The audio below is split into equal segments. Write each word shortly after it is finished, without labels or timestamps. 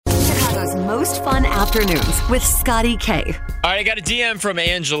Chicago's most fun afternoons with Scotty K. All right, I got a DM from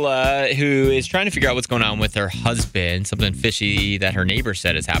Angela who is trying to figure out what's going on with her husband. Something fishy that her neighbor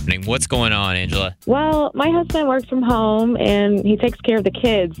said is happening. What's going on, Angela? Well, my husband works from home and he takes care of the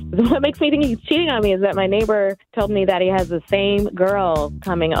kids. What makes me think he's cheating on me is that my neighbor told me that he has the same girl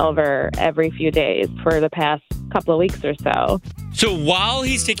coming over every few days for the past couple of weeks or so. So while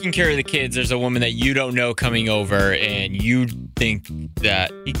he's taking care of the kids, there's a woman that you don't know coming over, and you think that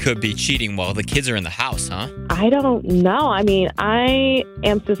he could be cheating while the kids are in the house, huh? I don't know. I mean, I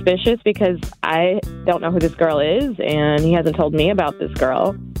am suspicious because I don't know who this girl is, and he hasn't told me about this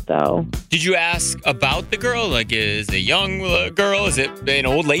girl. So, did you ask about the girl? Like, is it a young girl? Is it an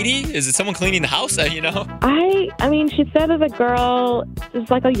old lady? Is it someone cleaning the house? I mean, she said that the girl is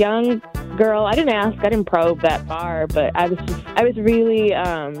like a young girl. I didn't ask. I didn't probe that far, but I was really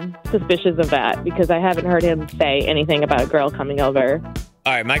suspicious of that because I haven't heard him say anything about a girl coming over.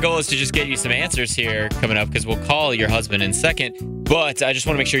 All right, my goal is to just get you some answers here coming up because we'll call your husband in a second. But I just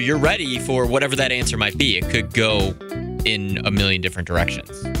want to make sure you're ready for whatever that answer might be. It could go in a million different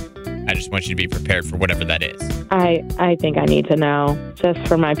directions. I just want you to be prepared for whatever that is. I think I need to know just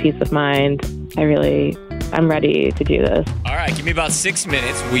for my peace of mind. I'm ready to do this. All right, give me about 6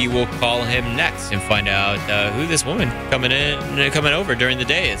 minutes. We will call him next and find out who this woman coming over during the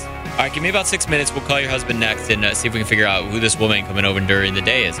day is. All right, give me about 6 minutes. We'll call your husband next and see if we can figure out who this woman coming over during the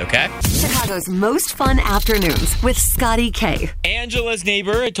day is, okay? Chicago's most fun afternoons with Scotty K. Angela's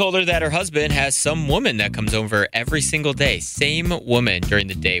neighbor had told her that her husband has some woman that comes over every single day. Same woman during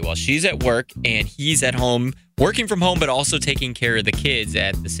the day while she's at work and he's at home, working from home, but also taking care of the kids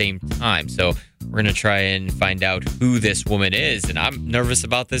at the same time. So we're going to try and find out who this woman is. And I'm nervous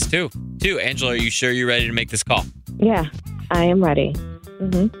about this too. Angela, are you sure you're ready to make this call? Yeah, I am ready.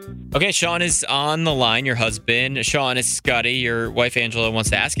 Okay, Sean is on the line, your husband. Sean, it's Scotty. Your wife, Angela,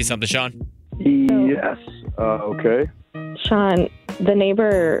 wants to ask you something, Sean. Yes. Okay. Sean, the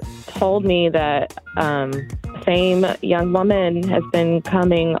neighbor told me that same young woman has been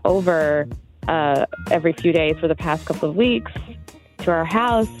coming over every few days for the past couple of weeks to our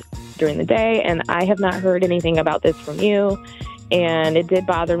house during the day, and I have not heard anything about this from you, and it did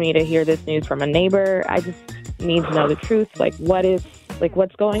bother me to hear this news from a neighbor. I just need to know the truth.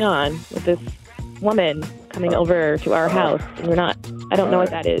 What's going on with this woman coming over to our house? I don't know what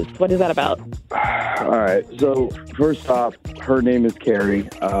that is. What is that about? All right. So first off, her name is Carrie.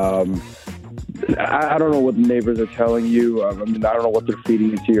 I don't know what the neighbors are telling you. I don't know what they're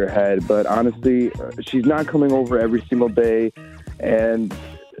feeding into your head, but honestly, she's not coming over every single day, and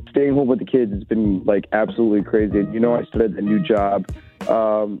staying home with the kids has been absolutely crazy. And I started a new job,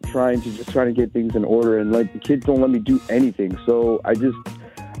 trying to get things in order, and the kids don't let me do anything. So I just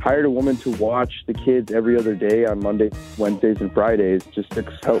hired a woman to watch the kids every other day on Mondays, Wednesdays, and Fridays, just to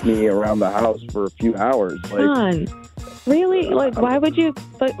help me around the house for a few hours. Really? Why would you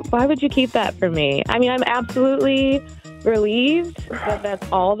keep that from me? I mean, I'm absolutely relieved that that's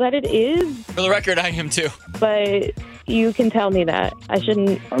all that it is. For the record, I am too. But you can tell me that. I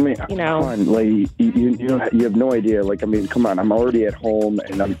shouldn't, come on, you have no idea. Come on, I'm already at home,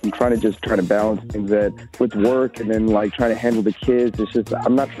 and I'm trying to balance things with work, and then trying to handle the kids. It's just,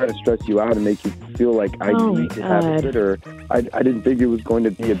 I'm not trying to stress you out and make you feel like I need to have a sitter. I didn't think it was going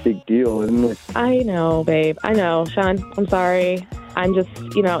to be a big deal. I know, babe. I know, Sean. I'm sorry. I'm just,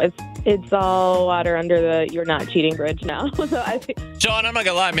 it's all water under the "you're not cheating" bridge now. Sean, I'm not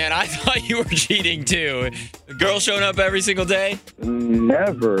gonna lie, man. I thought you were cheating too. A girl showing up every single day?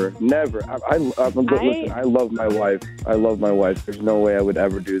 Never. Listen, I love my wife. There's no way I would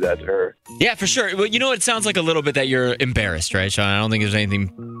ever do that to her. Yeah, for sure. Well, it sounds like a little bit that you're embarrassed, right, Sean? I don't think there's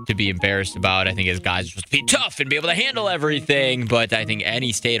anything to be embarrassed about. I think as guys, we're supposed to be tough and be able to handle everything. But I think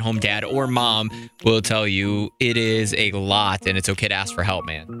any stay-at-home dad or mom will tell you it is a lot, and it's okay to ask for help,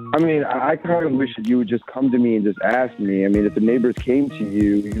 man. I kind of wish that you would just come to me and just ask me. If the neighbors came to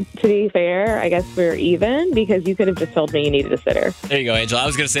you... To be fair, I guess we're even, because you could have just told me you needed a sitter. There you go, Angela. I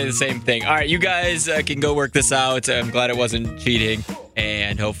was going to say the same thing. All right, you guys can go work this out. I'm glad it wasn't cheating,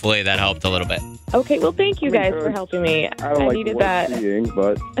 and hopefully that helped a little bit. Okay, well, thank you guys for helping me. I needed that. Cheating,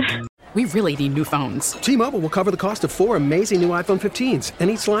 but... We really need new phones. T-Mobile will cover the cost of 4 amazing new iPhone 15s, and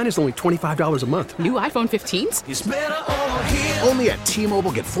each line is only $25 a month. New iPhone 15s? It's better over here. Only at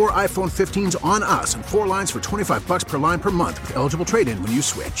T-Mobile, get 4 iPhone 15s on us and 4 lines for $25 per line per month with eligible trade-in when you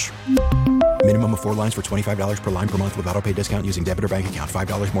switch. Minimum of 4 lines for $25 per line per month with autopay discount using debit or bank account.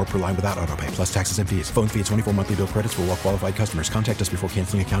 $5 more per line without autopay, plus taxes and fees. Phone fee at 24 monthly bill credits for well-qualified customers. Contact us before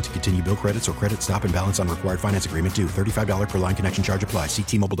canceling account to continue bill credits or credit stop and balance on required finance agreement due. $35 per line connection charge applies. See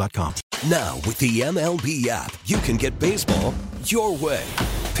T-Mobile.com. Now, with the MLB app, you can get baseball your way.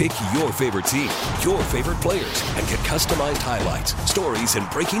 Pick your favorite team, your favorite players, and get customized highlights, stories, and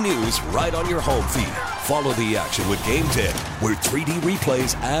breaking news right on your home feed. Follow the action with Game 10, where 3D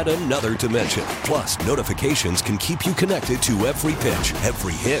replays add another dimension. Plus, notifications can keep you connected to every pitch,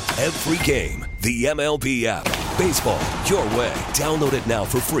 every hit, every game. The MLB app. Baseball, your way. Download it now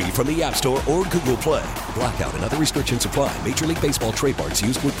for free from the App Store or Google Play. Blackout and other restrictions apply. Major League Baseball trademarks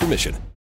used with permission.